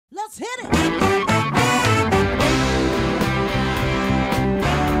Let's hit it.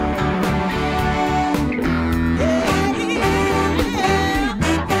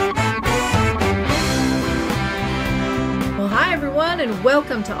 Hi everyone, and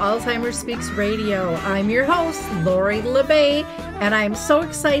welcome to Alzheimer Speaks Radio. I'm your host, Lori La Bey, and I'm so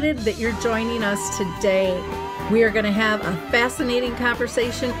excited that you're joining us today. We are going to have a fascinating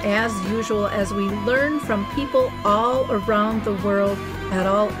conversation as usual as we learn from people all around the world at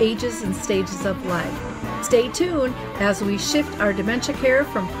all ages and stages of life. Stay tuned as we shift our dementia care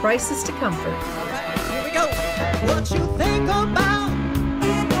from crisis to comfort. All right, here we go. What you think about,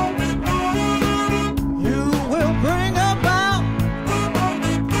 you will bring about.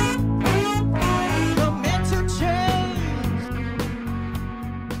 Commit to change.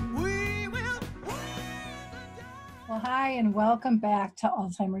 We will Well, hi, and welcome back to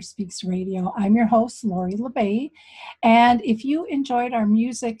Alzheimer Speaks Radio. I'm your host, Lori La Bey, and if you enjoyed our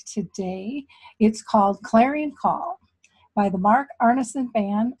music today, it's called Clarion Call by the Mark Arneson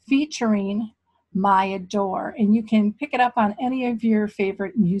Band featuring My Adore, and you can pick it up on any of your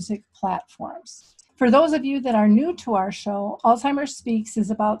favorite music platforms. For those of you that are new to our show, Alzheimer Speaks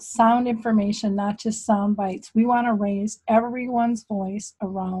is about sound information, not just sound bites. We want to raise everyone's voice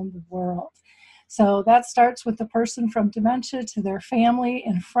around the world. So that starts with the person from dementia to their family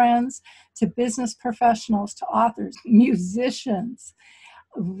and friends, to business professionals, to authors, musicians,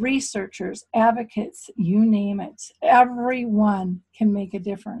 researchers, advocates, you name it. Everyone can make a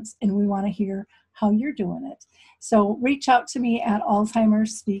difference, and we want to hear how you're doing it. So reach out to me at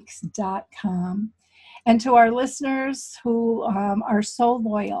alzheimerspeaks.com. And to our listeners who are so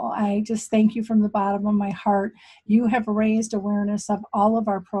loyal, I just thank you from the bottom of my heart. You have raised awareness of all of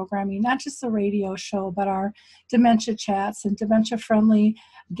our programming, not just the radio show, but our dementia chats and dementia-friendly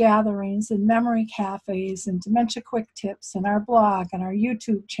gatherings and memory cafes and dementia quick tips and our blog and our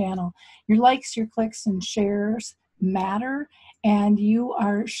YouTube channel. Your likes, your clicks, and shares matter, and you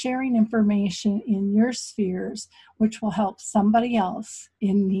are sharing information in your spheres, which will help somebody else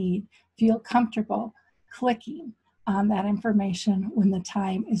in need feel comfortable clicking on that information when the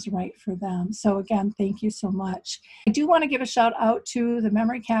time is right for them. So again, thank you so much. I do want to give a shout out to the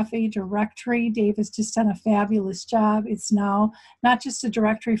Memory Cafe directory. Dave has just done a fabulous job. It's now not just a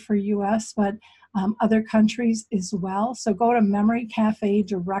directory for US, but other countries as well. So go to Memory Cafe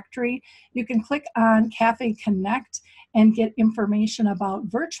directory. You can click on Cafe Connect and get information about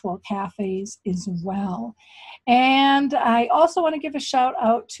virtual cafes as well. And I also want to give a shout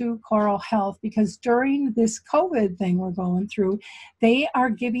out to Choral Health, because during this COVID thing we're going through, they are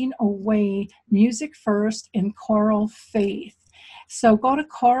giving away Music First and Choral Faith. So go to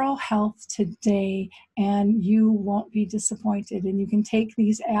Choral Health today and you won't be disappointed, and you can take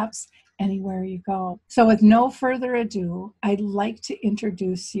these apps anywhere you go. So with no further ado, I'd like to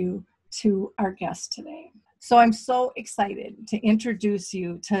introduce you to our guest today. So I'm so excited to introduce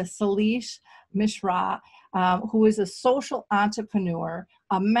you to Sailesh Mishra, who is a social entrepreneur,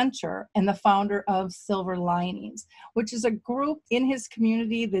 a mentor, and the founder of Silver Linings, which is a group in his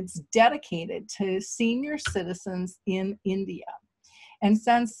community that's dedicated to senior citizens in India. And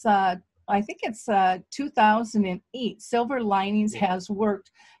since I think it's 2008, Silver Linings has worked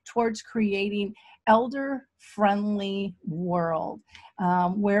towards creating elder-friendly world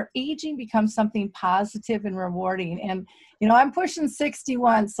where aging becomes something positive and rewarding. And, you know, I'm pushing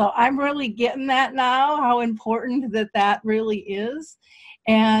 61, so I'm really getting that now, how important that really is.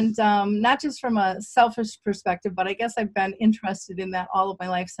 And not just from a selfish perspective, but I guess I've been interested in that all of my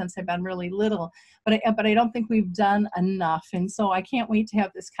life since I've been really little. But I don't think we've done enough. And so I can't wait to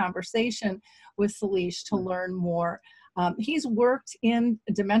have this conversation with Sailesh to learn more. He's worked in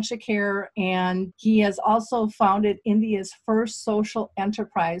dementia care, and he has also founded India's first social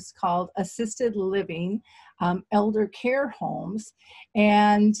enterprise called Assisted Living Elder Care Homes,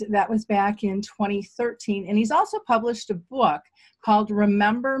 and that was back in 2013. And he's also published a book called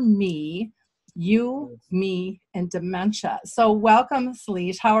Remember Me, You, Me, and Dementia. So welcome,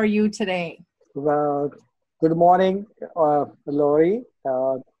 Sailesh. How are you today? Well, good morning, Lori.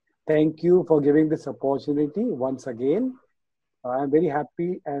 Thank you for giving this opportunity once again. I'm very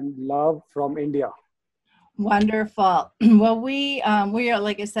happy and love from India. Wonderful. Well, we are,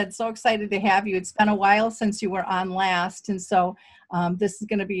 like I said, so excited to have you. It's been a while since you were on last, and so this is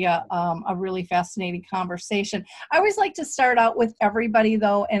going to be a really fascinating conversation. I always like to start out with everybody,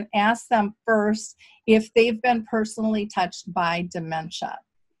 though, and ask them first if they've been personally touched by dementia.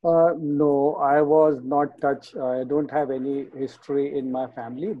 No, I was not touched. I don't have any history in my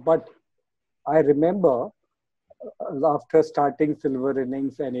family, but I remember after starting Silver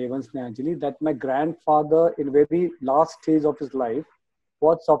Innings and Evans Nanjali that my grandfather, in very last stage of his life,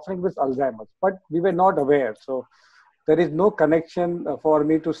 was suffering with Alzheimer's, but we were not aware. So there is no connection for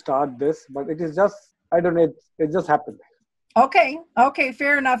me to start this, but it is just, I don't know, it just happened. Okay, okay,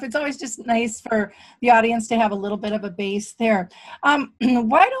 fair enough. It's always just nice for the audience to have a little bit of a base there.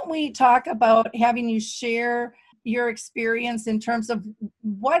 Why don't we talk about having you share your experience in terms of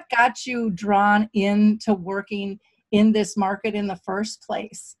what got you drawn into working in this market in the first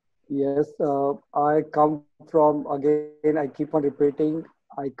place? Yes, I come from, again, I keep on repeating,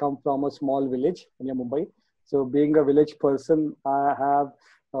 I come from a small village near Mumbai. So, being a village person, I have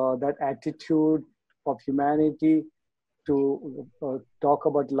that attitude of humanity to talk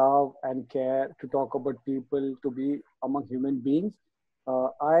about love and care, to talk about people, to be among human beings.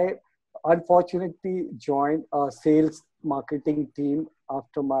 I unfortunately joined a sales marketing team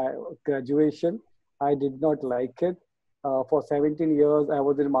after my graduation. I did not like it. For 17 years, I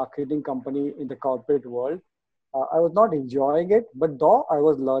was in a marketing company in the corporate world. I was not enjoying it, but though I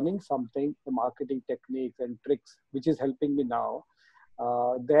was learning something, the marketing techniques and tricks, which is helping me now.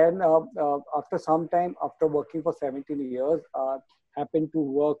 Then, after some time, after working for 17 years, happened to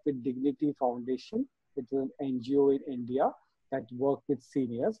work with Dignity Foundation, which is an NGO in India that work with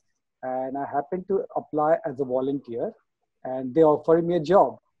seniors. And I happened to apply as a volunteer, and they offered me a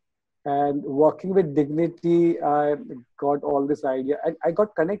job. And working with Dignity, I got all this idea. I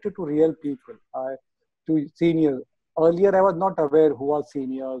got connected to real people, to seniors. Earlier, I was not aware who are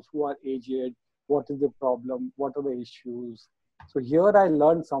seniors, who are aged, what is the problem, what are the issues. So here I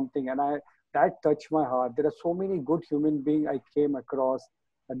learned something, and that touched my heart. There are so many good human beings I came across,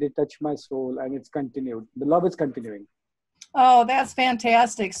 and they touched my soul, and it's continued. The love is continuing. Oh, that's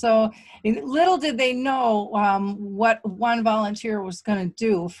fantastic. So little did they know what one volunteer was going to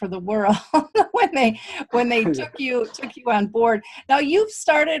do for the world when they took you on board. Now you've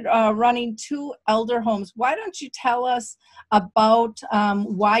started running two elder homes. Why don't you tell us about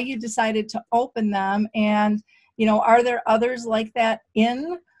why you decided to open them, and are there others like that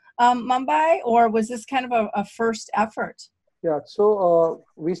in Mumbai, or was this kind of a first effort? Yeah, so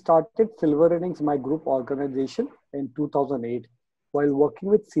we started Silver Innings, my group organization, in 2008. While working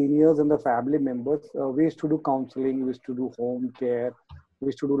with seniors and the family members, we used to do counseling, we used to do home care, we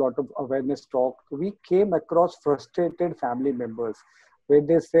used to do a lot of awareness talk. We came across frustrated family members where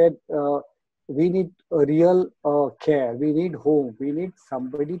they said, we need a real care, we need home, we need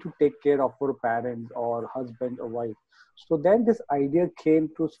somebody to take care of our parents or husband or wife. So then this idea came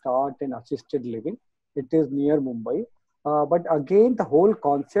to start an assisted living. It is near Mumbai. But again, the whole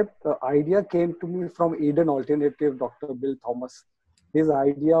concept, idea came to me from Eden Alternative, Dr. Bill Thomas. His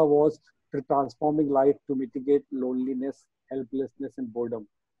idea was to transforming life to mitigate loneliness, helplessness, and boredom.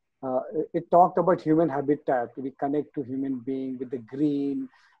 It talked about human habitat. We connect to human being with the green,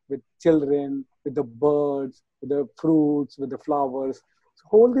 with children, with the birds, with the fruits, with the flowers. So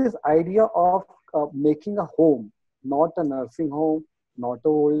whole this idea of making a home, not a nursing home, not a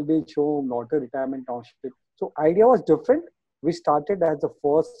old age home, not a retirement township. So idea was different. We started as the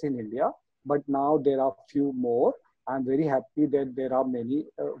first in India, but now there are few more. I'm very happy that there are many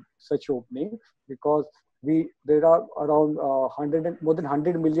such openings, because there are around 100 more than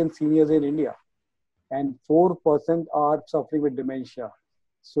 100 million seniors in India, and 4% are suffering with dementia.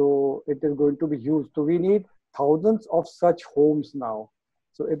 So it is going to be huge. So we need thousands of such homes now.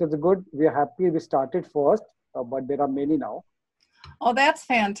 So it is good. We are happy we started first, but there are many now. Oh, that's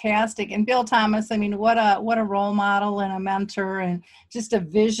fantastic. And Bill Thomas, I mean, what a role model and a mentor and just a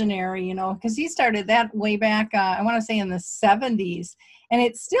visionary, because he started that way back, I want to say in the 70s. And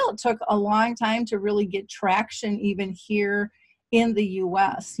it still took a long time to really get traction even here in the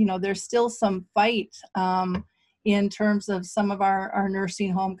U.S. There's still some fight in terms of some of our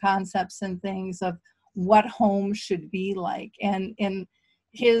nursing home concepts and things of what home should be like. And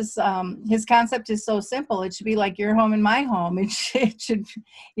his concept is so simple. It should be like your home and my home. It should,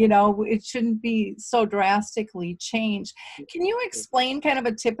 it shouldn't be so drastically changed. Can you explain kind of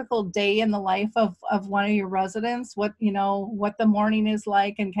a typical day in the life of one of your residents? What the morning is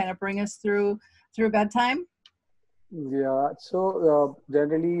like, and kind of bring us through bedtime? Yeah, so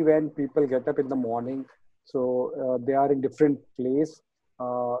generally when people get up in the morning, so they are in different place,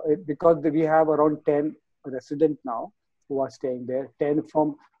 because we have around 10 residents now who are staying there. 10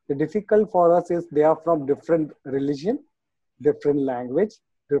 from, the difficult for us is they are from different religion, different language,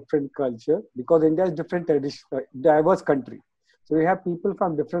 different culture, because India is different tradition, diverse country. So we have people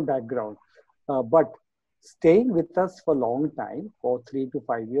from different background, but staying with us for a long time, for 3 to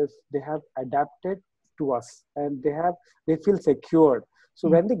 5 years, they have adapted to us, and they feel secured. So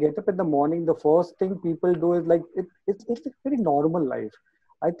when they get up in the morning, the first thing people do is like it's a very normal life.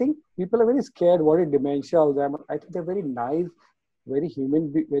 I think people are very scared what is dementia, Alzheimer. I think they're very nice. very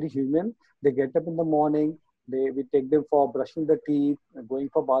human. They get up in the morning. We take them for brushing the teeth, going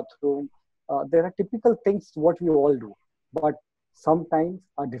for bathroom. There are typical things what we all do, but sometimes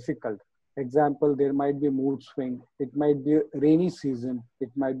are difficult. Example, there might be mood swing. It might be rainy season. It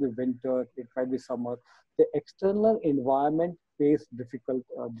might be winter. It might be summer. The external environment face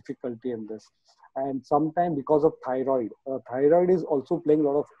difficulty in this, and sometimes because of thyroid is also playing a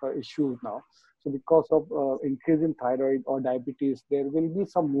lot of issues now. So because of increase in thyroid or diabetes, there will be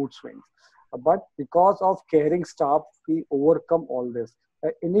some mood swings. But because of caring staff, we overcome all this.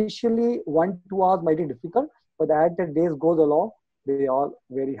 Initially, 1 2 hours might be difficult, but as the days goes along, they are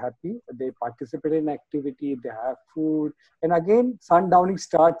very happy. They participate in activity. They have food, and again, sundowning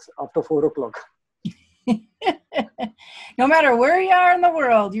starts after 4 o'clock. No matter where you are in the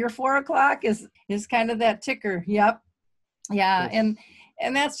world, your 4 o'clock is kind of that ticker. Yep. Yeah. Yes.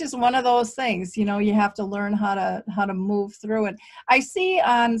 And that's just one of those things, you have to learn how to move through it. I see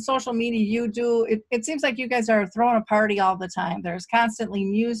on social media it seems like you guys are throwing a party all the time. There's constantly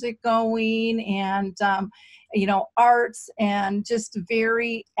music going and arts and just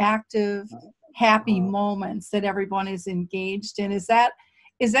very active, happy moments that everyone is engaged in. Is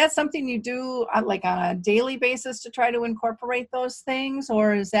that something you do like on a daily basis to try to incorporate those things,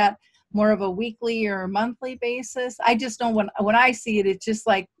 or is that more of a weekly or monthly basis? I just know when I see it, it's just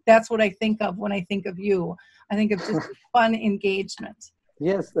like, that's what I think of when I think of you. I think of just fun engagement.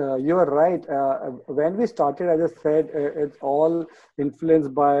 Yes, you are right. When we started, as I said, it's all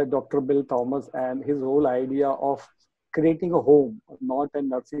influenced by Dr. Bill Thomas and his whole idea of creating a home, not a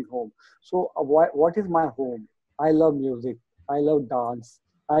nursing home. So, what is my home? I love music. I love dance.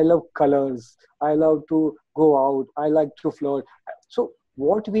 I love colors. I love to go out. I like to flirt. So,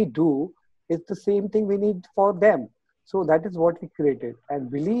 what we do is the same thing we need for them. So, that is what we created.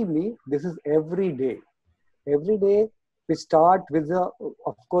 And believe me, this is every day. Every day, we start with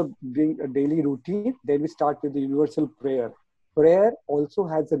of course, doing a daily routine. Then we start with the universal prayer. Prayer also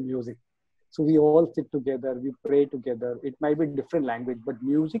has a music. So we all sit together, we pray together. It might be different language, but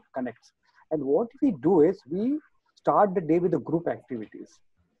music connects. And what we do is we start the day with the group activities.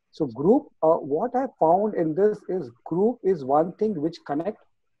 So what I found in this is group is one thing which connect,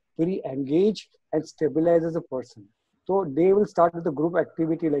 very engage and stabilizes a person. So they will start with a group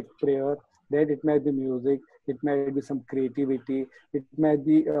activity like prayer, then it might be music, it might be some creativity, it might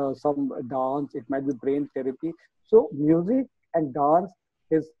be some dance, it might be brain therapy. So music and dance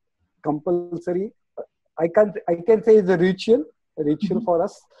is compulsory. I can say it's a ritual Mhm. for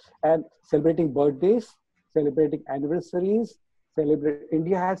us. And celebrating birthdays, celebrating anniversaries, celebrate.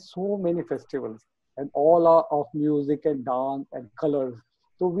 India has so many festivals, and all are of music and dance and colors.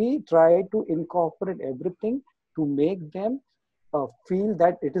 So we try to incorporate everything to make them feel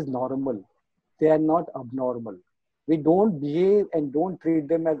that it is normal. They are not abnormal. We don't behave and don't treat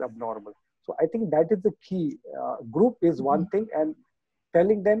them as abnormal. So I think that is the key. Group is one thing, and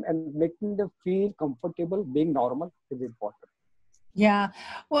telling them and making them feel comfortable being normal is important. Yeah.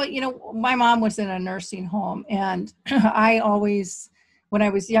 Well, my mom was in a nursing home, and when I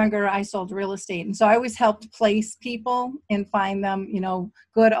was younger, I sold real estate. And so I always helped place people and find them,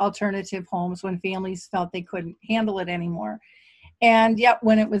 good alternative homes when families felt they couldn't handle it anymore. And yet,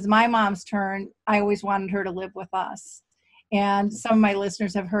 when it was my mom's turn, I always wanted her to live with us. And some of my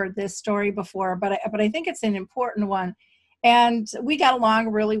listeners have heard this story before, but I think it's an important one. And we got along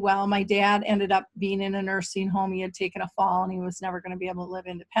really well. My dad ended up being in a nursing home. He had taken a fall and he was never going to be able to live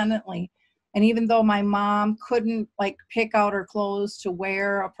independently. And even though my mom couldn't like pick out her clothes to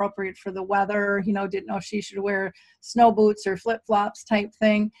wear appropriate for the weather, didn't know if she should wear snow boots or flip flops type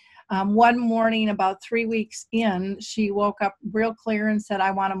thing. One morning, about 3 weeks in, she woke up real clear and said, I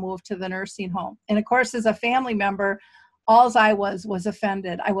want to move to the nursing home. And of course, as a family member, all I was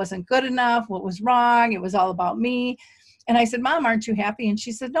offended. I wasn't good enough. What was wrong? It was all about me. And I said, Mom, aren't you happy? And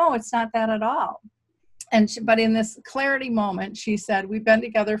she said, no, it's not that at all. But in this clarity moment, she said, we've been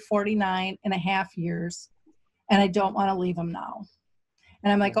together 49 and a half years, and I don't want to leave him now.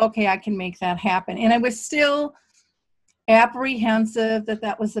 And I'm like, okay, I can make that happen. And I was still apprehensive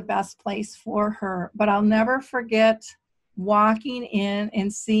that was the best place for her. But I'll never forget walking in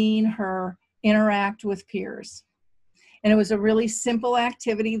and seeing her interact with peers. And it was a really simple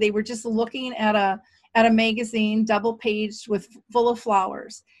activity. They were just looking at a magazine, double paged with full of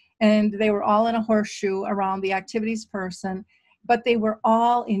flowers. And they were all in a horseshoe around the activities person, but they were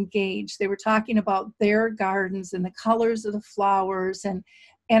all engaged. They were talking about their gardens and the colors of the flowers. And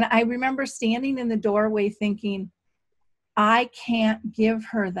I remember standing in the doorway thinking, I can't give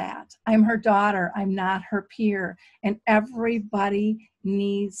her that. I'm her daughter. I'm not her peer. And everybody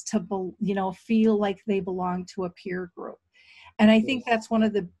needs to, feel like they belong to a peer group. And I think Yes. that's one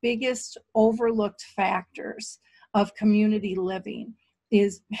of the biggest overlooked factors of community living,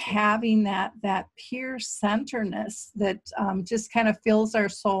 is having that peer centeredness that just kind of fills our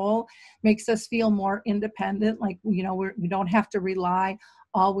soul, makes us feel more independent, like, you know, we don't have to rely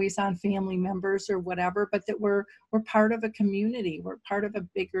always on family members or whatever, but that we're part of a community, we're part of a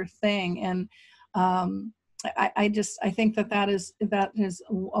bigger thing. And I think that is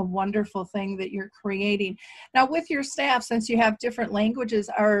a wonderful thing that you're creating. Now, with your staff, since you have different languages,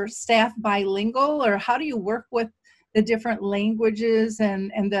 are staff bilingual, or how do you work with the different languages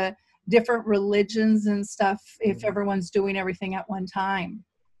and the different religions and stuff if everyone's doing everything at one time?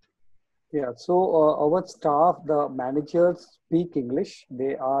 Yeah, so our staff, the managers speak English.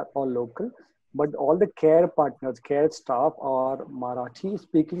 They are all local, but all the care partners, care staff are Marathi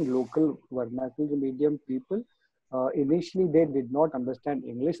speaking local vernacular medium people. Initially, they did not understand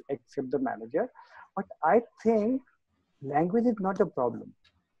English except the manager. But I think language is not a problem.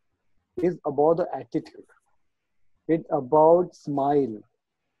 It's about the attitude. It's about smile.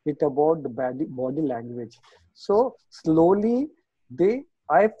 It's about the body language. So slowly,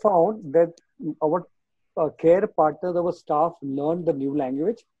 I found that our care partners, our staff learned the new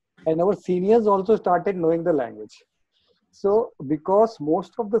language, and our seniors also started knowing the language. So because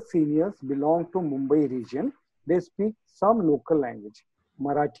most of the seniors belong to Mumbai region, they speak some local language,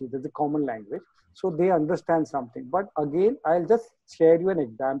 Marathi. That's a common language, so they understand something. But again, I'll just share you an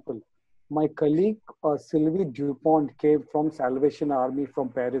example. My colleague Sylvie Dupont came from Salvation Army from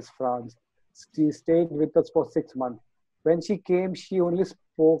Paris, France. She stayed with us for 6 months. When she came, she only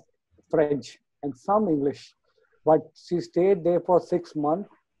spoke French and some English, but she stayed there for 6 months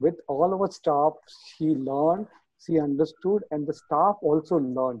with all our staff. She learned, she understood, and the staff also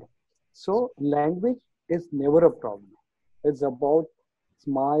learned. So language is never a problem. It's about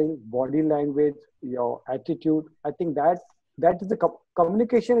smile, body language, your attitude. I think that is the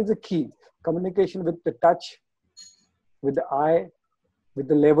communication is the key. Communication with the touch, with the eye, with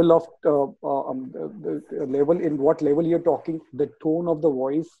the level of the level, in what level you're talking, the tone of the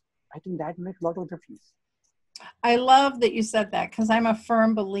voice. I think that makes a lot of difference. I love that you said that, because I'm a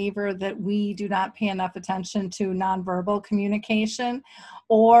firm believer that we do not pay enough attention to nonverbal communication,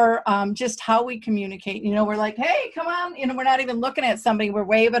 or just how we communicate. You know, we're like, hey, come on. You know, we're not even looking at somebody, we're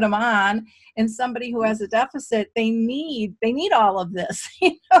waving them on. And somebody who has a deficit, they need all of this,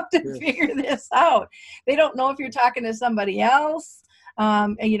 you know, to Yes, figure this out. They don't know if you're talking to somebody else.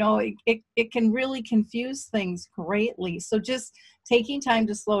 And, you know, it can really confuse things greatly. So just taking time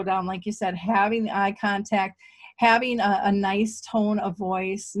to slow down, like you said, having the eye contact, having a nice tone of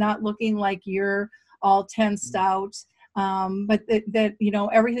voice, not looking like you're all tensed out, but that, you know,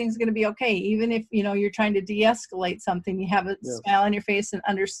 everything's going to be okay. Even if, you know, you're trying to de-escalate something, you have a yes, smile on your face and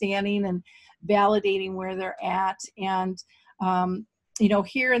understanding and validating where they're at. And, you know,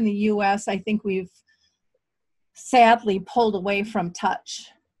 here in the US, I think we've sadly pulled away from touch,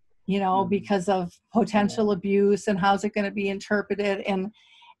 you know, because of yeah, potential abuse and how's it going to be interpreted.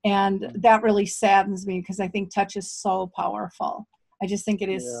 And that really saddens me, because I think touch is so powerful. I just think it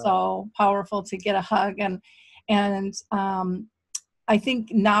is yeah, so powerful to get a hug. And I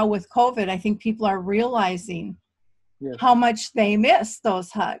think now with COVID, I think people are realizing yes, how much they miss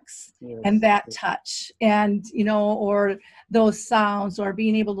those hugs and yes, that yes, touch, and, you know, or those sounds, or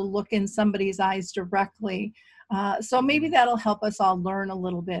being able to look in somebody's eyes directly. So maybe that'll help us all learn a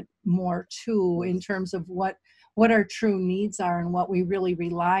little bit more too, in yes, terms of what our true needs are and what we really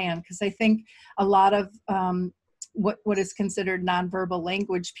rely on. Because I think a lot of what is considered nonverbal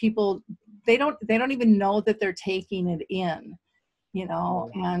language, people, they don't even know that they're taking it in, you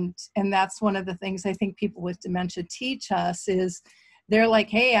know. yeah, And that's one of the things I think people with dementia teach us, is they're like,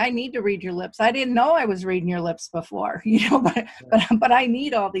 hey, I need to read your lips. I didn't know I was reading your lips before, you know, but I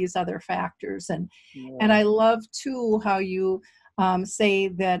need all these other factors. And yeah, I love too how you say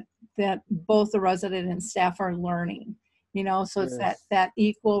that both the resident and staff are learning, you know. So it's that yes, that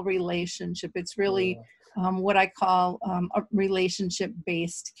equal relationship. It's really yeah, what I call a relationship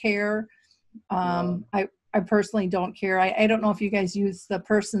based care. yeah, I personally don't care. I don't know if you guys use the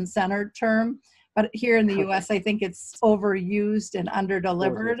person centered term, but here in the US, I think it's overused and okay,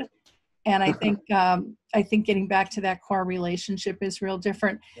 underdelivered. And I think getting back to that core relationship is real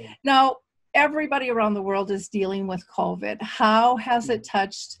different. yeah. Now, everybody around the world is dealing with COVID. How has it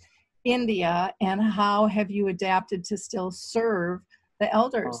touched India, and how have you adapted to still serve the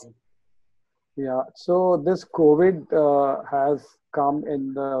elders? Um, Yeah, so this COVID has come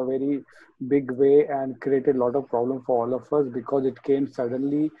in a very big way and created a lot of problem for all of us, because it came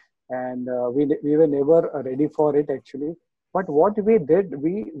suddenly, and we were never ready for it actually. But what we did,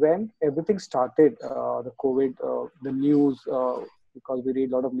 when everything started, the COVID, the news, because we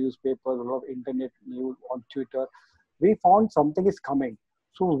read a lot of newspapers, a lot of internet news on Twitter, we found something is coming.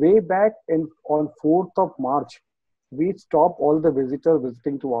 So way back on 4th of March, we stopped all the visitors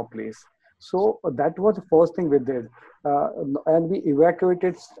visiting to our place. So that was the first thing we did. Uh, and we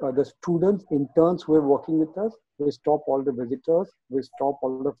evacuated the students, interns who were working with us. We stopped all the visitors. We stopped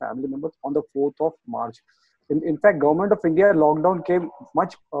all the family members on the 4th of March. In fact, Government of India lockdown came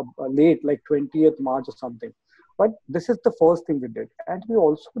much late, like 20th March or something. But this is the first thing we did. And we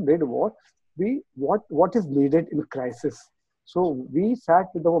also did what is needed in crisis. So we sat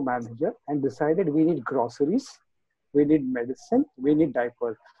with our manager and decided we need groceries, we need medicine, we need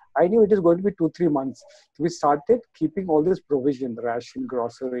diapers. I knew it is going to be 2-3 months. We started keeping all this provision, ration,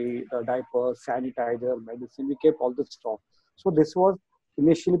 grocery, diapers, sanitizer, medicine. We kept all the stock. So this was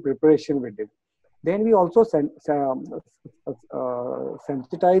initially preparation we did. Then we also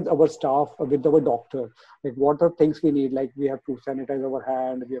sensitize our staff with our doctor. Like what are things we need? Like we have to sanitize our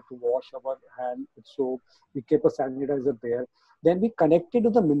hand, we have to wash our hand with soap. We keep a sanitizer there. Then we connected to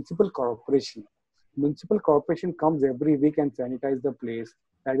the municipal corporation. Municipal corporation comes every week and sanitize the place.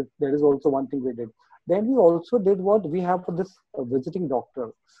 That is also one thing we did. Then we also did what we have for this visiting doctor.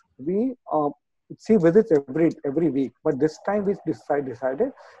 We she visits every week, but this time we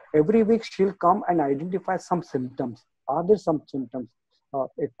decided every week she'll come and identify some symptoms. Are there some symptoms?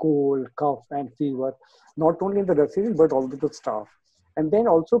 A cold, cough, and fever, not only in the residents but also the staff. And then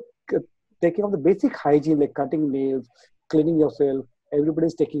also taking of the basic hygiene like cutting nails, cleaning yourself.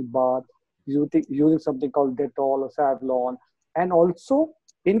 Everybody's taking bath, using something called Dettol or Savlon, and also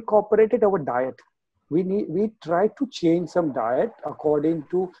incorporated our diet. We try to change some diet according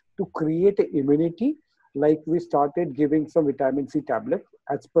to create a immunity. Like we started giving some vitamin C tablet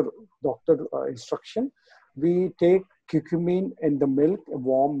as per doctor instruction. We take curcumin in the milk,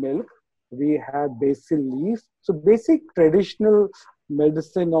 warm milk. We have basil leaves. So basic traditional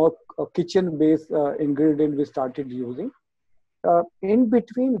medicine or kitchen based ingredient we started using. In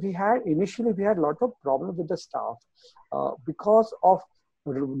between, initially we had a lot of problems with the staff because of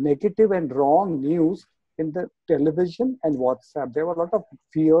negative and wrong news in the television and WhatsApp. There were a lot of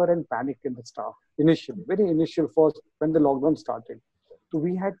fear and panic in the staff initially, very initial first when the lockdown started. So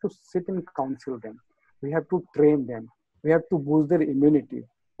we had to sit and counsel them. We have to train them. We have to boost their immunity.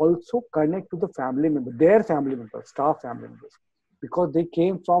 Also connect to the family member, their family members, staff family members, because they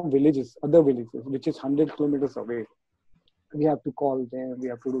came from villages, other villages, which is 100 kilometers away. We have to call them, we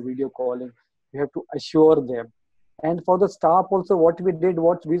have to do video calling, we have to assure them. And for the staff also, what we did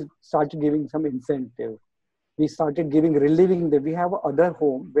was we started giving some incentive. We started giving, relieving them. We have other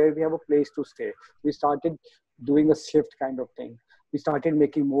home where we have a place to stay. We started doing a shift kind of thing. We started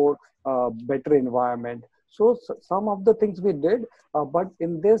making more better environment. So some of the things we did, but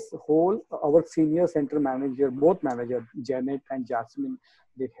in this whole, our senior center manager, both manager, Janet and Jasmine,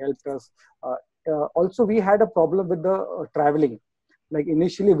 they helped us. Also, we had a problem with the traveling. Like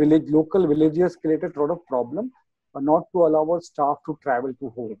initially, local villagers created a lot of problem, not to allow our staff to travel to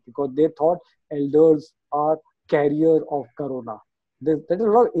home because they thought elders are carrier of corona. There's a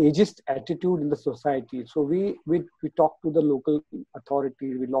lot of ageist attitude in the society. So we talked to the local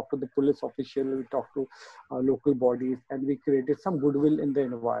authorities, we talked to the police official, we talked to local bodies, and we created some goodwill in the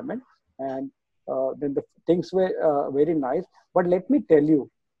environment. And then the things were very nice. But let me tell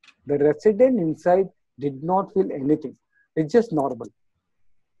you, the resident inside did not feel anything. It's just normal.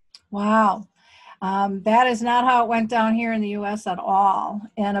 Wow. That is not how it went down here in the US at all.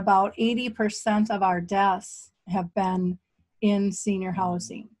 And about 80% of our deaths have been in senior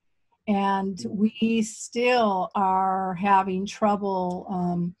housing. And we still are having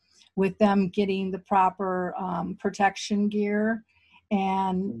trouble with them getting the proper protection gear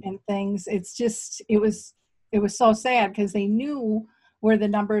and things. It's just, it was so sad because they knew where the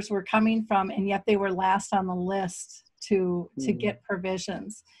numbers were coming from, and yet they were last on the list to get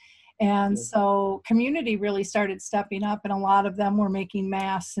provisions. And so community really started stepping up, and a lot of them were making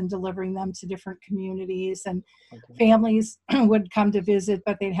masks and delivering them to different communities, and families would come to visit,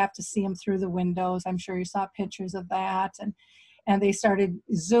 but they'd have to see them through the windows. I'm sure you saw pictures of that. And they started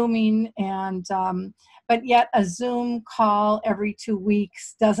Zooming, and but yet a Zoom call every 2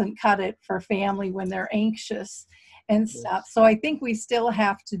 weeks doesn't cut it for family when they're anxious and stuff. So I think we still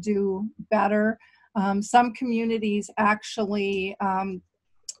have to do better. Some communities actually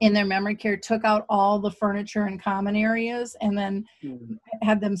in their memory care took out all the furniture in common areas and then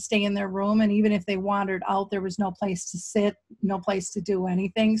had them stay in their room. And even if they wandered out, there was no place to sit, no place to do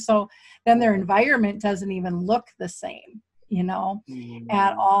anything. So then their environment doesn't even look the same,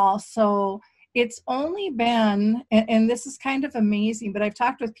 at all. So it's only been, and this is kind of amazing, but I've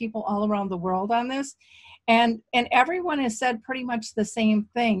talked with people all around the world on this, and everyone has said pretty much the same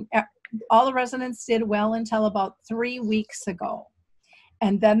thing. All the residents did well until about 3 weeks ago,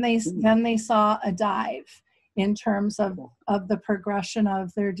 and then they saw a dive in terms of the progression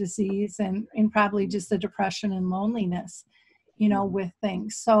of their disease, and probably just the depression and loneliness, with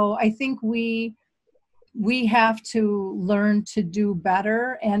things. So I think we have to learn to do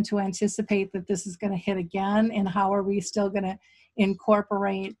better and to anticipate that this is going to hit again, and how are we still going to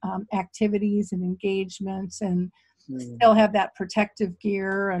incorporate activities and engagements and still have that protective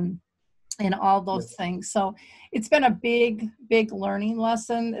gear and all those things. So it's been a big learning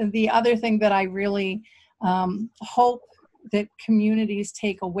lesson. And the other thing that I really hope that communities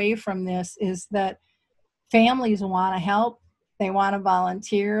take away from this is that families want to help, they want to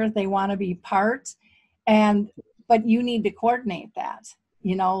volunteer, they want to be part, but you need to coordinate that.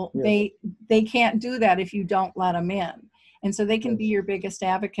 They can't do that if you don't let them in. And so they can be your biggest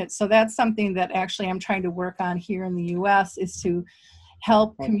advocates. So that's something that actually I'm trying to work on here in the US, is to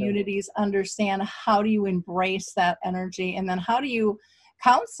help communities understand how do you embrace that energy, and then how do you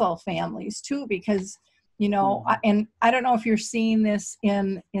counsel families too, because and I don't know if you're seeing this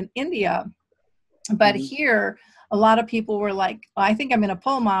in India, but here a lot of people were like, I think I'm going to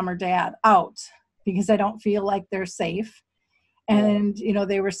pull mom or dad out because I don't feel like they're safe. And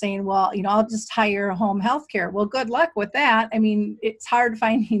they were saying, well, I'll just hire home health care. Well, good luck with that. I mean, it's hard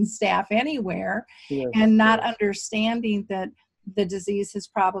finding staff anywhere, and not understanding that the disease has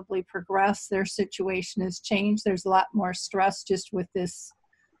probably progressed, their situation has changed, there's a lot more stress just with this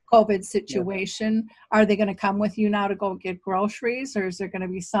COVID situation. Are they going to come with you now to go get groceries, or is there going to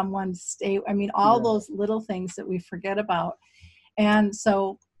be someone to stay? I mean, all those little things that we forget about. And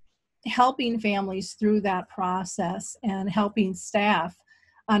so helping families through that process and helping staff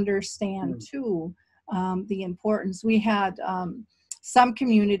understand too the importance. We had some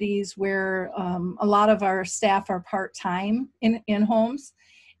communities where a lot of our staff are part-time in homes,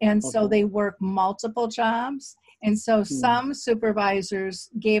 and so they work multiple jobs. And so some supervisors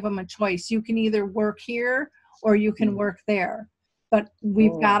gave them a choice. You can either work here or you can work there, but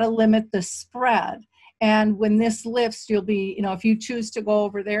we've got to limit the spread. And when this lifts, you'll be, if you choose to go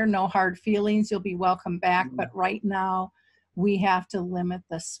over there, no hard feelings, you'll be welcome back. But right now, we have to limit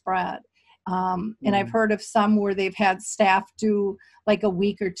the spread. And I've heard of some where they've had staff do like a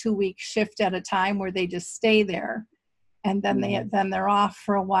week or 2 week shift at a time, where they just stay there, and then they're off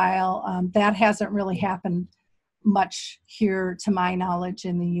for a while. That hasn't really happened much here, to my knowledge,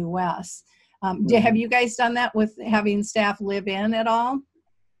 in the U.S. Have you guys done that with having staff live in at all?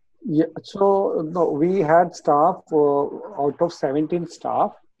 Yeah, so no, we had staff out of 17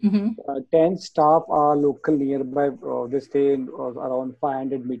 staff. 10 staff are local nearby. They stay around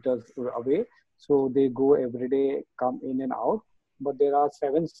 500 meters away. So they go every day, come in and out. But there are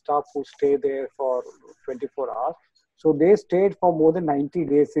 7 staff who stay there for 24 hours. So they stayed for more than 90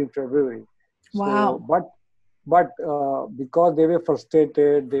 days in February. Wow. So, but because they were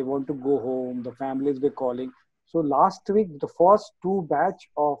frustrated, they want to go home, the families were calling. So last week, the first 2 batch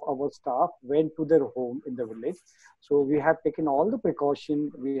of our staff went to their home in the village. So we have taken all the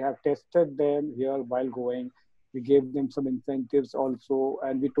precaution. We have tested them here while going. We gave them some incentives also,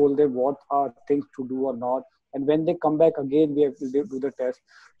 and we told them what are things to do or not. And when they come back again, we have to do the test.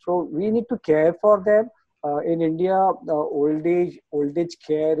 So we need to care for them. In India, old age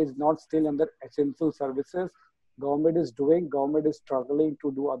care is not still under essential services. Government is struggling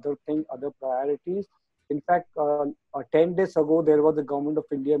to do other things, other priorities. In fact, 10 days ago, there was a Government of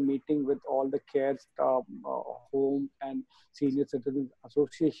India meeting with all the care staff, home and senior citizens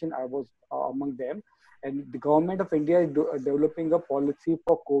association. I was among them. And the Government of India is developing a policy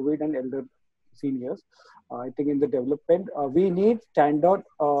for COVID and elder seniors. I think in the development, we need standard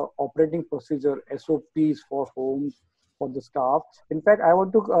operating procedure, SOPs for homes, for the staff. In fact, I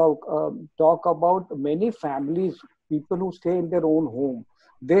want to talk about many families, people who stay in their own home.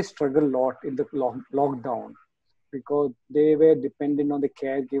 They struggle a lot in the lockdown because they were dependent on the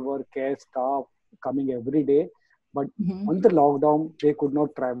caregiver, care staff coming every day. But on the lockdown, they could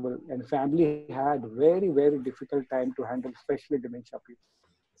not travel, and family had very, very difficult time to handle, especially dementia people.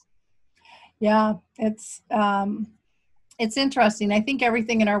 Yeah, it's interesting. I think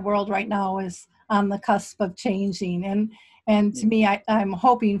everything in our world right now is on the cusp of changing, and to me, I'm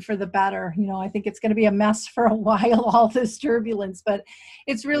hoping for the better. I think it's going to be a mess for a while, all this turbulence, but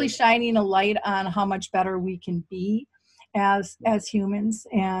it's really shining a light on how much better we can be as humans,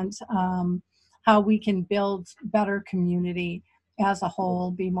 and how we can build better community as a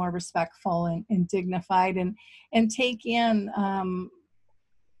whole, be more respectful and dignified, and take in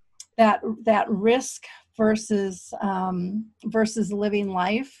that risk versus versus living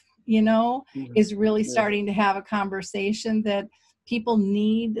life, is really Yes. starting to have a conversation that people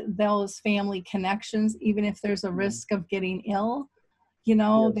need those family connections, even if there's a Mm. risk of getting ill.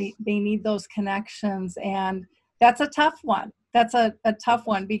 Yes. They need those connections, and that's a tough one. That's a tough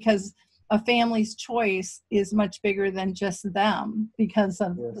one, because a family's choice is much bigger than just them, because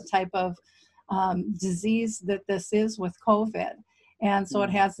of the Yes. type of disease that this is with COVID. And so it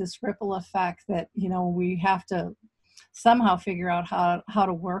Mm. has this ripple effect that, we have to somehow figure out how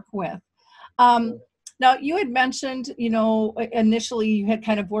to work with. Um, Yes. Now, you had mentioned, initially you had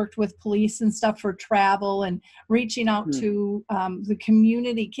kind of worked with police and stuff for travel and reaching out Mm. to the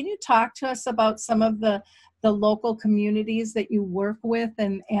community. Can you talk to us about some of the local communities that you work with,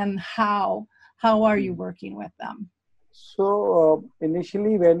 and how are you Mm. working with them? So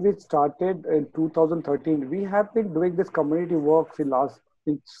initially, when we started in 2013, we have been doing this community work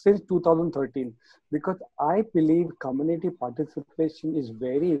since 2013, because I believe community participation is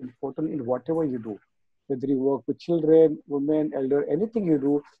very important in whatever you do. Whether you work with children, women, elder, anything you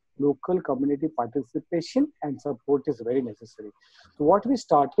do, local community participation and support is very necessary. So what we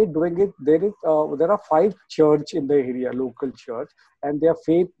started doing is there are 5 church in the area, local church, and they are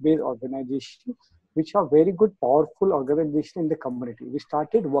faith-based organization which are very good, powerful organization in the community. We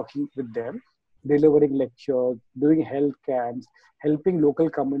started working with them, delivering lectures, doing health camps, helping local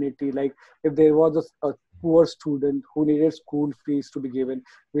community. Like if there was a poor student who needed school fees to be given,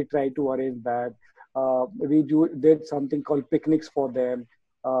 we try to arrange that. Did something called picnics for them,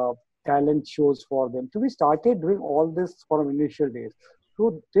 uh, talent shows for them. So we started doing all this from initial days.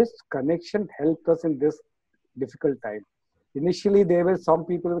 So this connection helped us in this difficult time. Initially, there were some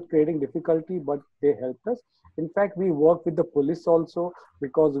people with creating difficulty, but they helped us. In fact, we worked with the police also,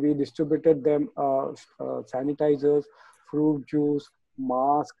 because we distributed them sanitizers, fruit juice,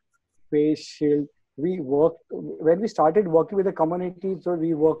 mask, face shield. We worked when we started working with the community, so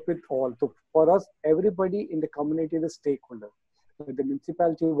we worked with all. So for us, everybody in the community is a stakeholder. So the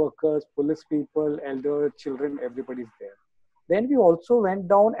municipality workers, police people, elder, children, everybody's there. Then we also went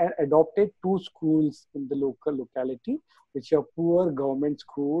down and adopted 2 schools in the local locality, which are poor government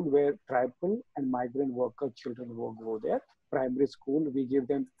school where tribal and migrant worker children will go there. Primary school, we give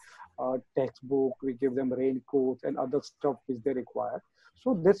them textbook, we give them raincoats and other stuff which they require.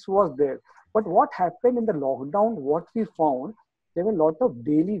 So this was there. But what happened in the lockdown, what we found, there were a lot of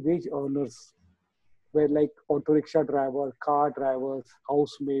daily wage earners were like auto rickshaw driver, car drivers,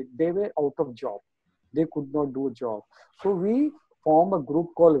 housemaid, they were out of job. They could not do a job. So we form a group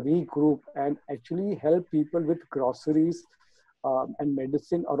called We Group and actually help people with groceries and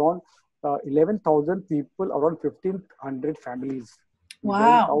medicine around 11,000 people, around 1,500 families. We went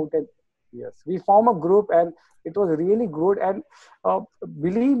Wow. out and yes, we form a group and it was really good. And uh,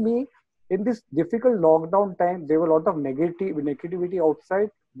 believe me, in this difficult lockdown time, there were a lot of negativity outside,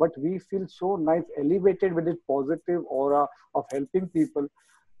 but we feel so nice, elevated with this positive aura of helping people.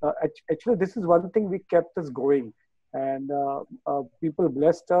 Actually, this is one thing we kept us going, and people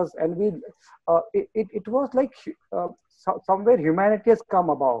blessed us, and it was like somewhere humanity has come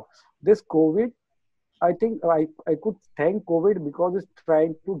about. This COVID, I think I could thank COVID because it's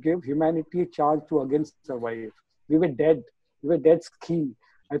trying to give humanity a chance to again survive. We were dead. We were dead skin.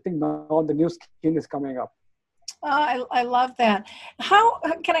 I think now the new skin is coming up. I love that. How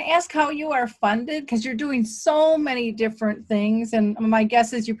can I ask how you are funded? Because you're doing so many different things, and my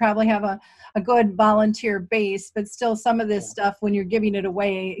guess is you probably have a good volunteer base, but still some of this Yeah, stuff, when you're giving it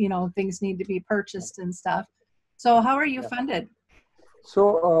away, things need to be purchased and stuff. So how are you yeah. funded?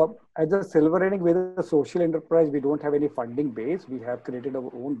 So, as a silver lining with a social enterprise, we don't have any funding base. We have created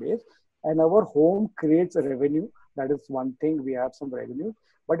our own base, and our home creates a revenue. That is one thing. We have some revenue.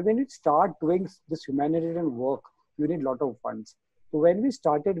 But when you start doing this humanitarian work, you need a lot of funds. So when we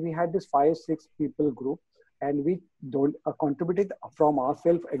started, we had this 5, 6 people group, and we don't contributed from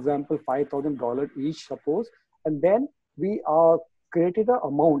ourselves. Example, $5,000 each, suppose, and then we created an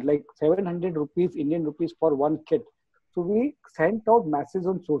amount like 700 rupees, Indian rupees for one kit. So we sent out messages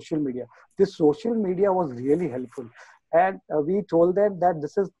on social media. This social media was really helpful. And we told them that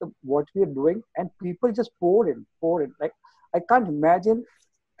this is what we are doing. And people just poured in. Like, I can't imagine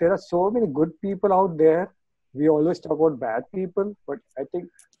there are so many good people out there. We always talk about bad people, but I think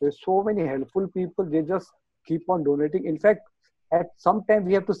there's so many helpful people. They just keep on donating. In fact, at some time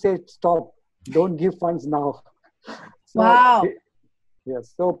we have to say, stop, don't give funds now. So Wow.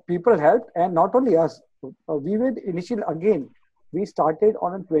 yes, so people helped, and not only us. We were the initial again. We started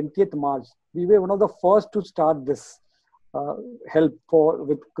on 20th March. We were one of the first to start this uh, help for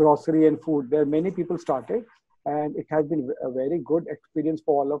with grocery and food. There are many people started, and it has been a very good experience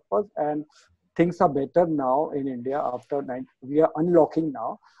for all of us. And things are better now in India after we are unlocking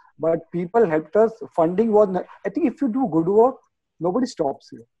now. But people helped us. Funding was, I think if you do good work, nobody stops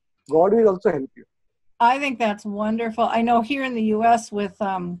you. God will also help you. I think that's wonderful. I know here in the U.S. with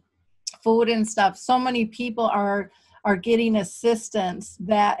food and stuff, so many people are getting assistance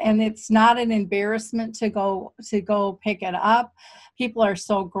that, and it's not an embarrassment to go pick it up. People are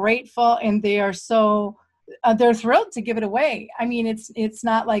so grateful, and they are so they're thrilled to give it away. I mean, it's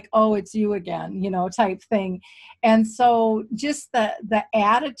not like, oh, it's you again, type thing. And so just the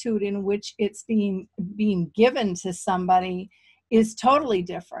attitude in which it's being given to somebody is totally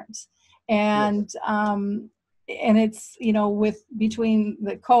different. And Yes. and it's, with between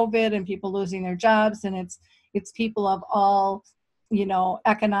the COVID and people losing their jobs, and it's people of all,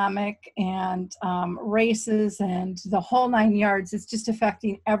 economic and races and the whole 9 yards. It's just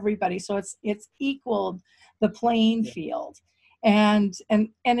affecting everybody. So it's equaled the playing Yeah. field, and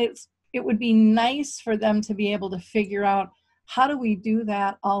it would be nice for them to be able to figure out, how do we do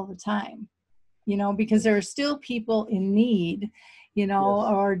that all the time? Because there are still people in need, Yes.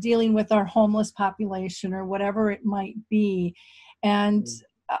 or dealing with our homeless population or whatever it might be. And Mm.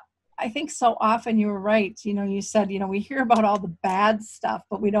 uh, I think so often you were right. You said, we hear about all the bad stuff,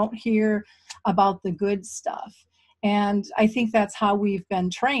 but we don't hear about the good stuff. And I think that's how we've been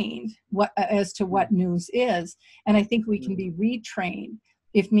trained as to Mm. what news is. And I think we can Mm. be retrained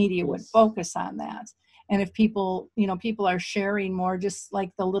if media would Yes. focus on that. And if people are sharing more, just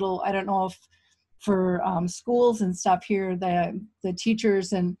like the little, I don't know if for schools and stuff here, the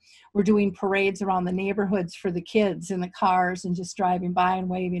teachers, and we're doing parades around the neighborhoods for the kids in the cars and just driving by and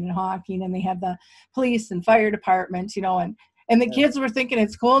waving and honking. And they have the police and fire departments, and the Yeah. kids were thinking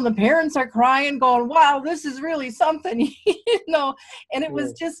it's cool, and the parents are crying, going, wow, this is really something. And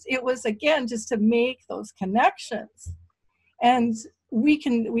Yes. it was again just to make those connections. And Yes.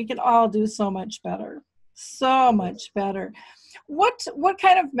 we can all do so much better, so Yes. much better. What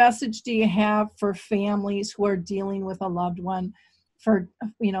kind of message do you have for families who are dealing with a loved one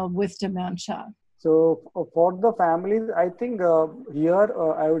with dementia? So for the families, I think here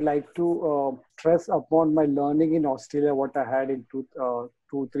I would like to stress upon my learning in Australia, what I had in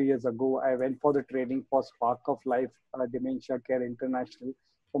 3 years ago. I went for the training for Spark of Life Dementia Care International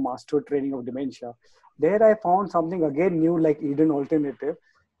for master training of dementia. There I found something again new, like Eden Alternative.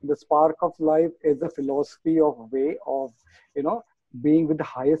 The Spark of Life is a philosophy of way of, you know, being with the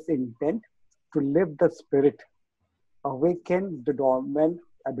highest intent to live the spirit, awaken the dormant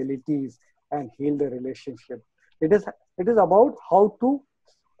abilities, and heal the relationship. It is it is about how to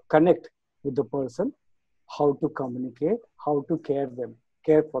connect with the person, how to communicate, how to care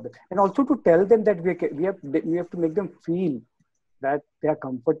for them, and also to tell them that we have to make them feel that they are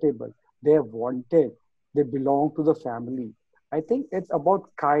comfortable, they are wanted, they belong to the family. I think it's about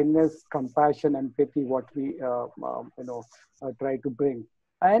kindness, compassion, empathy, what we try to bring.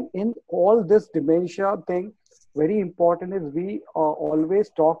 And in all this dementia thing, very important is we always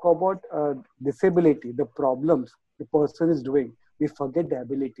talk about disability, the problems the person is doing. We forget the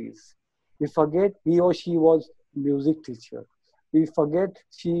abilities. We forget he or she was music teacher. We forget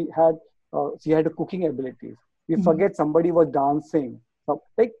she had a cooking abilities. We Mhm. forget somebody was dancing.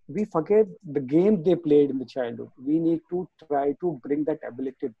 Like we forget the game they played in the childhood. We need to try to bring that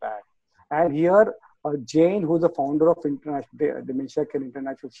ability back. And here, Jane, who's the founder of Dementia Care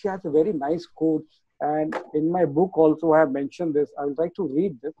International, she has a very nice quote. And in my book also, I have mentioned this. I would like to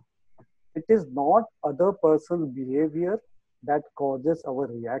read this. It is not other person's behavior that causes our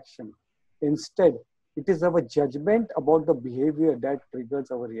reaction. Instead, it is our judgment about the behavior that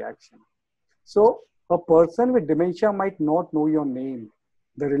triggers our reaction. So a person with dementia might not know your name,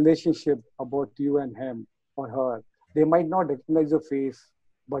 the relationship about you and him or her. They might not recognize your face,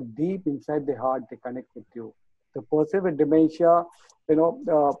 but deep inside their heart, they connect with you. The person with dementia, you know,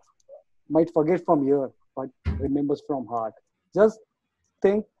 uh, might forget from here, but remembers from heart. Just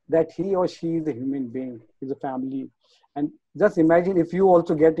think that he or she is a human being, is a family. And just imagine if you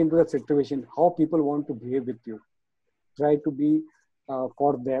also get into that situation, how people want to behave with you. Try to be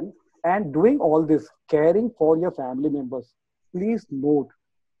for them. And doing all this, caring for your family members, please note,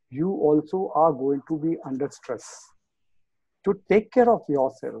 you also are going to be under stress. To take care of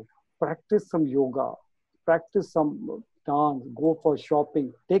yourself, practice some yoga, practice some dance, go for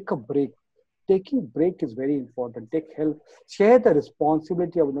shopping, take a break. Taking break is very important. Take help, share the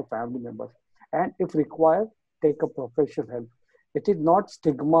responsibility of your family members, and if required, take a professional help. It is not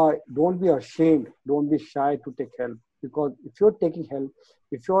stigma. Don't be ashamed. Don't be shy to take help, because if you're taking help,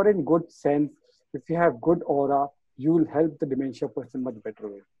 if you're in good sense, if you have good aura, you will help the dementia person much better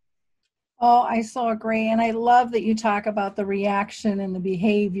way. Oh, I so agree. And I love that you talk about the reaction and the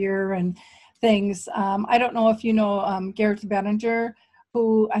behavior and things. I don't know if you know Garrett Benninger,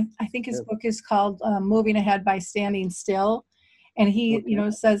 who I think his Yes. book is called Moving Ahead by Standing Still. And he,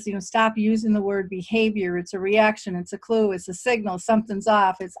 Okay. says, stop using the word behavior. It's a reaction. It's a clue. It's a signal. Something's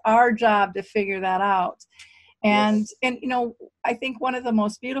off. It's our job to figure that out. And, Yes. I think one of the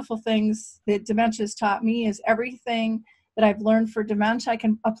most beautiful things that dementia has taught me is everything that I've learned for dementia, I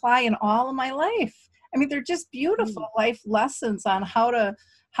can apply in all of my life. I mean, they're just beautiful Mm. life lessons on how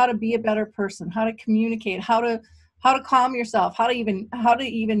to be a better person, how to communicate, how to calm yourself, how to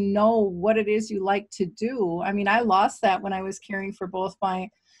even know what it is you like to do. I mean, I lost that when I was caring for both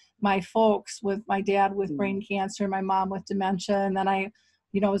my folks, with my dad with Mm. brain cancer, my mom with dementia, and then I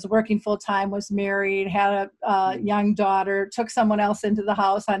was working full time, was married, had a Mm. young daughter, took someone else into the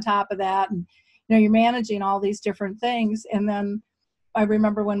house on top of that. And, you're managing all these different things. And then I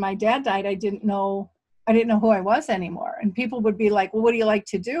remember when my dad died, I didn't know who I was anymore. And people would be like, well, what do you like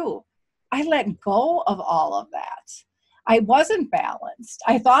to do? I let go of all of that. I wasn't balanced.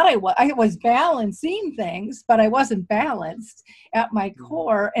 I thought I was balancing things, but I wasn't balanced at my Mm.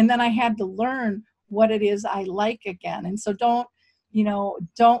 core. And then I had to learn what it is I like again. And so don't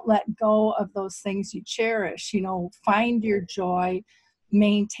let go of those things you cherish. Find your joy,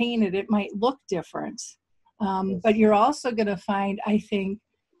 maintain it. It might look different, but Yes. you're also going to find, I think,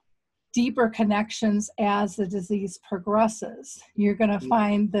 deeper connections as the disease progresses. You're going to Yes.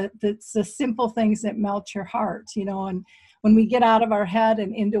 find that it's the simple things that melt your heart. And when we get out of our head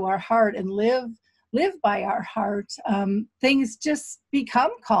and into our heart and live by our heart, things just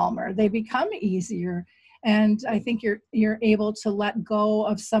become calmer. They become easier. And I Yes. think you're able to let go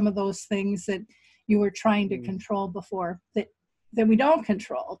of some of those things that you were trying to Mm. control before, that we don't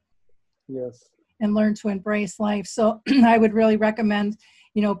control, Yes. and learn to embrace life. So I would really recommend,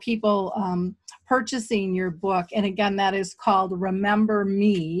 people purchasing your book. And again, that is called Remember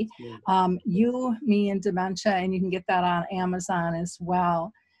Me, Yes. You, Me, and Dementia. And you can get that on Amazon as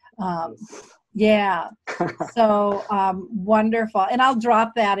well. Um, Yes. yeah. So wonderful. And I'll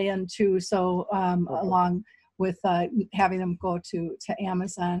drop that in too. So Okay. along with having them go to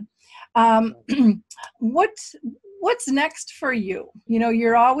Amazon. Um, what what's next for you?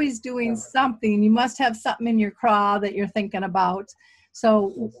 You're always doing Yeah. something. You must have something in your craw that you're thinking about. So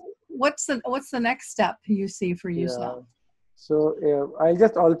Yes. what's the next step you see for Yeah. yourself? So I'll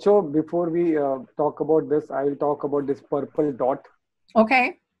just also, before we talk about this, I'll talk about this purple dot.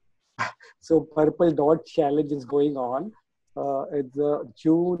 Okay. So purple dot challenge is going on. It's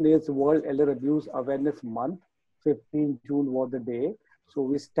June is World Elder Abuse Awareness Month. 15 June was the day. So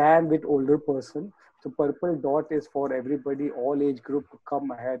we stand with older person. So purple dot is for everybody, all age group to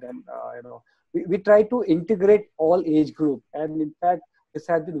come ahead, and we try to integrate all age group. And in fact, this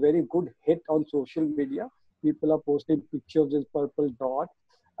has been very good hit on social media. People are posting pictures of this purple dot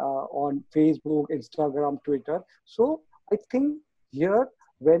on Facebook, Instagram, Twitter. So I think here,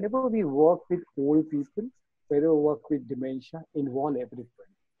 whenever we work with old people, whenever we work with dementia, involve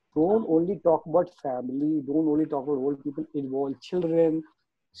everybody. Don't only talk about family, don't only talk about old people, involve children,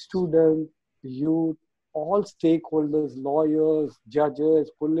 students, youth, all stakeholders, lawyers,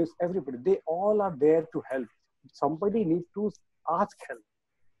 judges, police, everybody. They all are there to help. Somebody needs to ask help.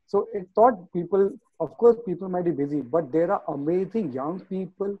 So it thought people, of course, people might be busy, but there are amazing young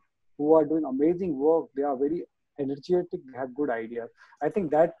people who are doing amazing work. They are very energetic. They have good ideas. I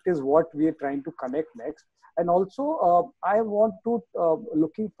think that is what we are trying to connect next. And also, I want to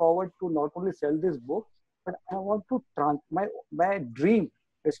looking forward to not only sell this book, but I want to my dream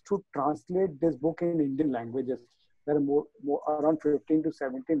is to translate this book in Indian languages. There are more around 15 to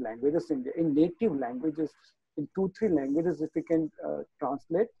 17 languages in India, in native languages, in 2, 3 languages. If we can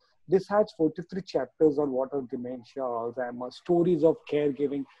translate, this has 43 chapters on what are dementia, Alzheimer, stories of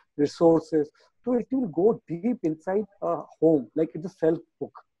caregiving, resources. So it will go deep inside a home, like it's a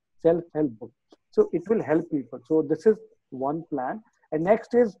self-book, self-help book. So it will help people. So this is one plan. And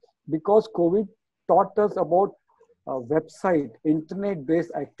next is, because COVID taught us about website,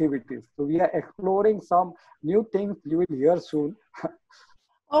 internet-based activities. So we are exploring some new things you will hear soon.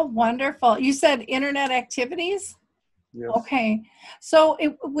 Oh, wonderful. You said internet activities? Yes. Okay. So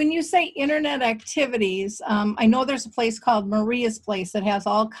when you say internet activities, I know there's a place called Maria's Place that has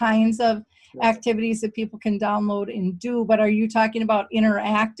all kinds of Yes. activities that people can download and do, but are you talking about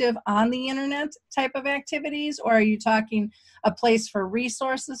interactive on the internet type of activities, or are you talking a place for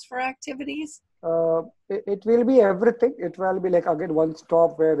resources for activities? It will be everything. It will be like, again, one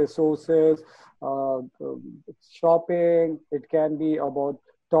stop where resources, shopping. It can be about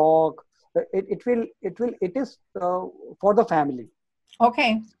talk. It is for the family.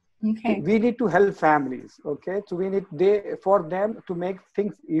 Okay. Okay. We need to help families. Okay, so we need for them to make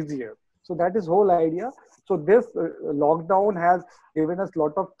things easier. So that is whole idea. So this lockdown has given us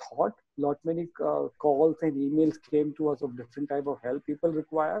lot of thought. Lot many calls and emails came to us of different type of help people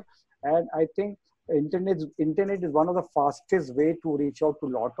require. And I think internet is one of the fastest way to reach out to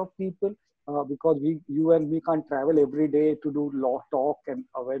lot of people, because you and me can't travel every day to do law talk and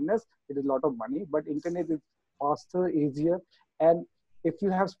awareness. It is a lot of money, but internet is faster, easier. And if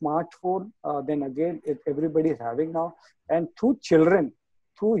you have smartphone, then again, everybody is having now. And through children,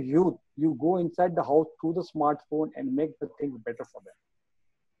 through youth, you go inside the house through the smartphone and make the things better for them.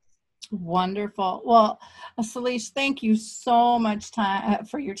 Wonderful. Well, Sailesh, thank you so much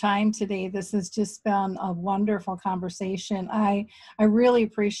for your time today. This has just been a wonderful conversation. I really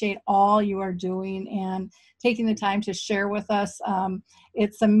appreciate all you are doing and taking the time to share with us.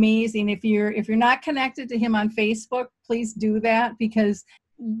 It's amazing. If you're not connected to him on Facebook, please do that, because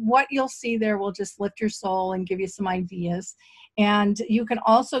what you'll see there will just lift your soul and give you some ideas. And you can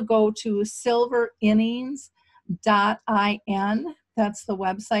also go to silverinnings.in. That's the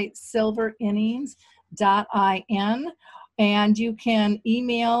website, silverinnings.in. And you can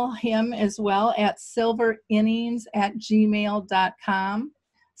email him as well at silverinnings@gmail.com,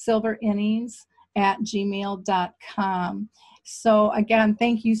 silverinnings@gmail.com. So again,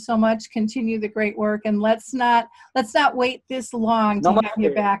 thank you so much. Continue the great work, and let's not wait this long to have you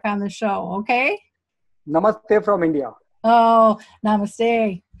Namaste. back on the show, okay? Namaste from India. Oh,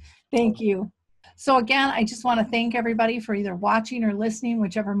 namaste. Thank you. So again, I just want to thank everybody for either watching or listening,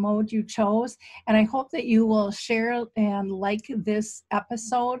 whichever mode you chose. And I hope that you will share and like this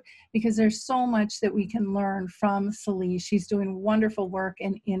episode, because there's so much that we can learn from Sailesh. He's doing wonderful work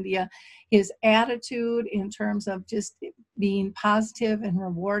in India. His attitude in terms of just being positive and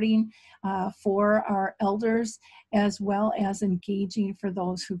rewarding for our elders, as well as engaging for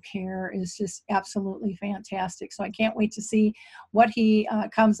those who care, is just absolutely fantastic. So I can't wait to see what he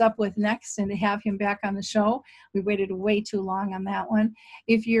comes up with next and to have him back on the show. We waited way too long on that one.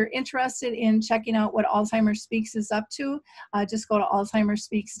 If you're interested in checking out what Alzheimer Speaks is up to, just go to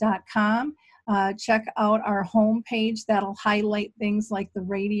alzheimerspeaks.com. Check out our homepage. That'll highlight things like the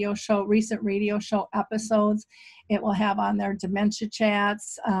radio show, recent radio show episodes. It will have on there dementia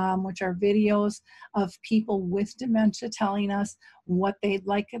chats, which are videos of people with dementia telling us what they'd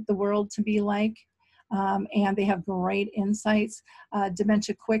like the world to be like. And they have great insights.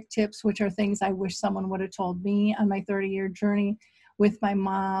 Dementia quick tips, which are things I wish someone would have told me on my 30-year journey with my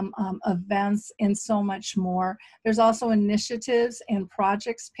mom, events, and so much more. There's also initiatives and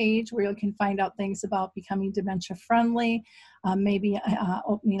projects page where you can find out things about becoming dementia friendly, maybe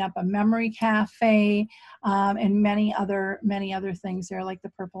opening up a memory cafe, and many other things there, like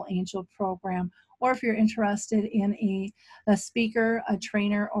the Purple Angel program. Or if you're interested in a speaker, a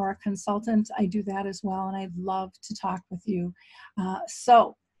trainer, or a consultant, I do that as well, and I'd love to talk with you.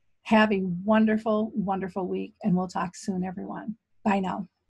 So have a wonderful, wonderful week, and we'll talk soon, everyone. Bye now.